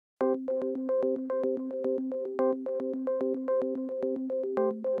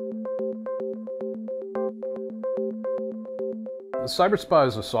CyberSpa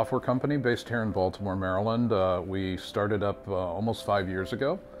is a software company based here in Baltimore, Maryland. We started up almost 5 years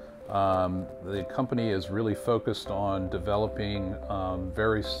ago. The company is really focused on developing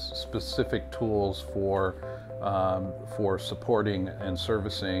very specific tools for supporting and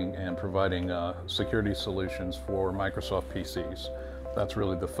servicing and providing security solutions for Microsoft PCs. That's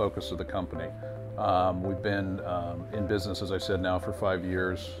really the focus of the company. We've been in business, as I said, now for 5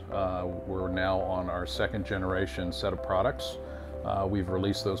 years. We're now on our second generation set of products. We've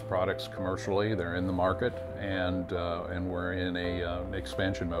released those products commercially. They're in the market, and we're in an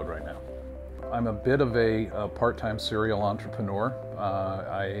expansion mode right now. I'm a bit of a part-time serial entrepreneur.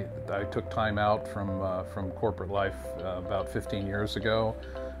 I took time out from corporate life about 15 years ago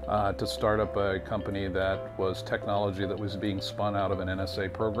to start up a company that was technology that was being spun out of an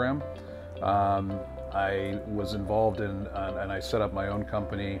NSA program. I was involved in, and I set up my own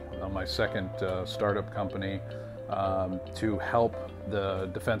company, my second startup company, to help the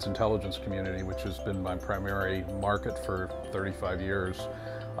defense intelligence community, which has been my primary market for 35 years,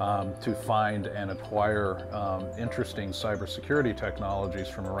 to find and acquire interesting cybersecurity technologies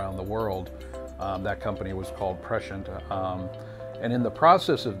from around the world. That company was called Prescient. And in the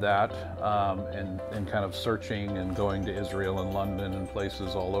process of that, and kind of searching and going to Israel and London and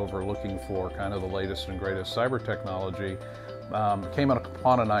places all over looking for kind of the latest and greatest cyber technology, came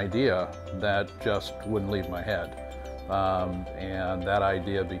upon an idea that just wouldn't leave my head. And that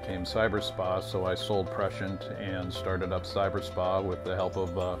idea became CyberSpa, so I sold Prescient and started up CyberSpa with the help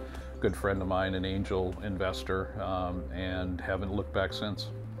of a good friend of mine, an angel investor, and haven't looked back since.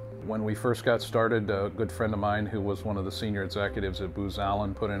 When we first got started, a good friend of mine who was one of the senior executives at Booz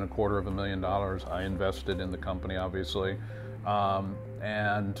Allen put in $250,000. I invested in the company, obviously.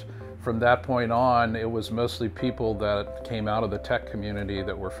 And from that point on, it was mostly people that came out of the tech community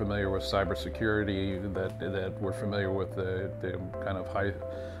that were familiar with cybersecurity, that were familiar with the kind of high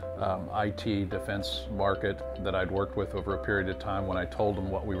IT defense market that I'd worked with over a period of time. When I told them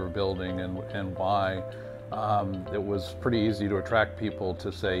what we were building and why, it was pretty easy to attract people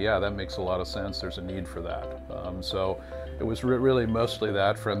to say, yeah, that makes a lot of sense, there's a need for that. So it was really mostly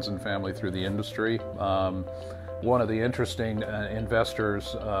that, friends and family through the industry. One of the interesting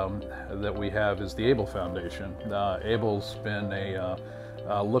investors that we have is the Able Foundation. Able's been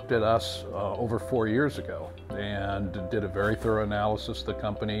looked at us over 4 years ago and did a very thorough analysis. The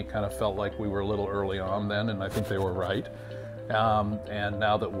company kind of felt like we were a little early on then, and I think they were right. And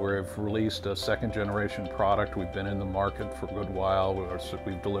now that we've released a second generation product, we've been in the market for a good while,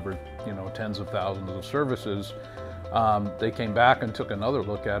 we've delivered tens of thousands of services, they came back and took another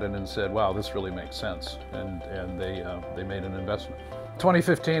look at it and said, wow, this really makes sense, and they made an investment.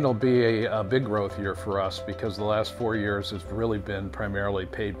 2015 will be a big growth year for us because the last 4 years has really been primarily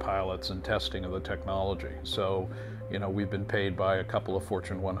paid pilots and testing of the technology. So we've been paid by a couple of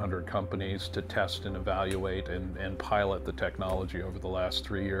Fortune 100 companies to test and evaluate and pilot the technology over the last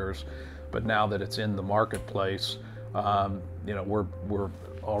 3 years. But now that it's in the marketplace, we're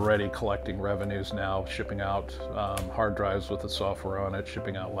already collecting revenues now, shipping out hard drives with the software on it,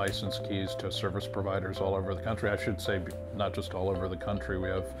 shipping out license keys to service providers all over the country. I should say not just all over the country. We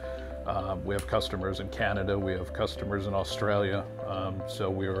have customers in Canada, we have customers in Australia, so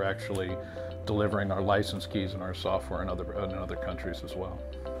we are actually delivering our license keys and our software in other countries as well.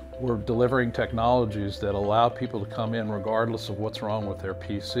 We're delivering technologies that allow people to come in regardless of what's wrong with their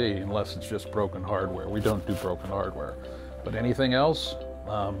PC, unless it's just broken hardware. We don't do broken hardware. But anything else,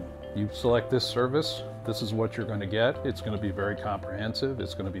 you select this service, this is what you're going to get. It's going to be very comprehensive.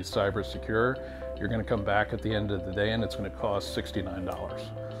 It's going to be cyber secure. You're going to come back at the end of the day and it's going to cost $69.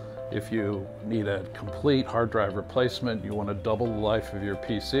 If you need a complete hard drive replacement, you want to double the life of your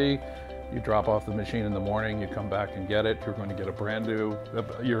PC, you drop off the machine in the morning, you come back and get it, you're going to get a brand new,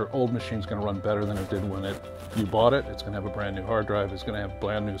 your old machine's going to run better than it did when you bought it. It's going to have a brand new hard drive, it's going to have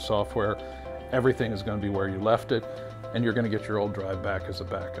brand new software, everything is going to be where you left it, and you're going to get your old drive back as a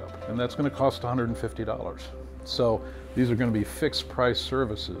backup. And that's going to cost $150. So these are going to be fixed price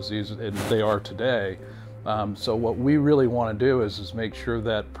services, and they are today. So what we really want to do is make sure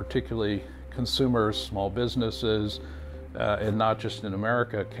that particularly consumers, small businesses, and not just in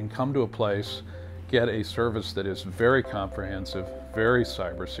America, can come to a place, get a service that is very comprehensive, very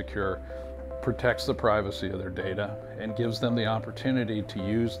cyber secure, protects the privacy of their data, and gives them the opportunity to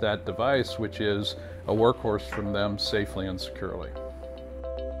use that device, which is a workhorse from them, safely and securely.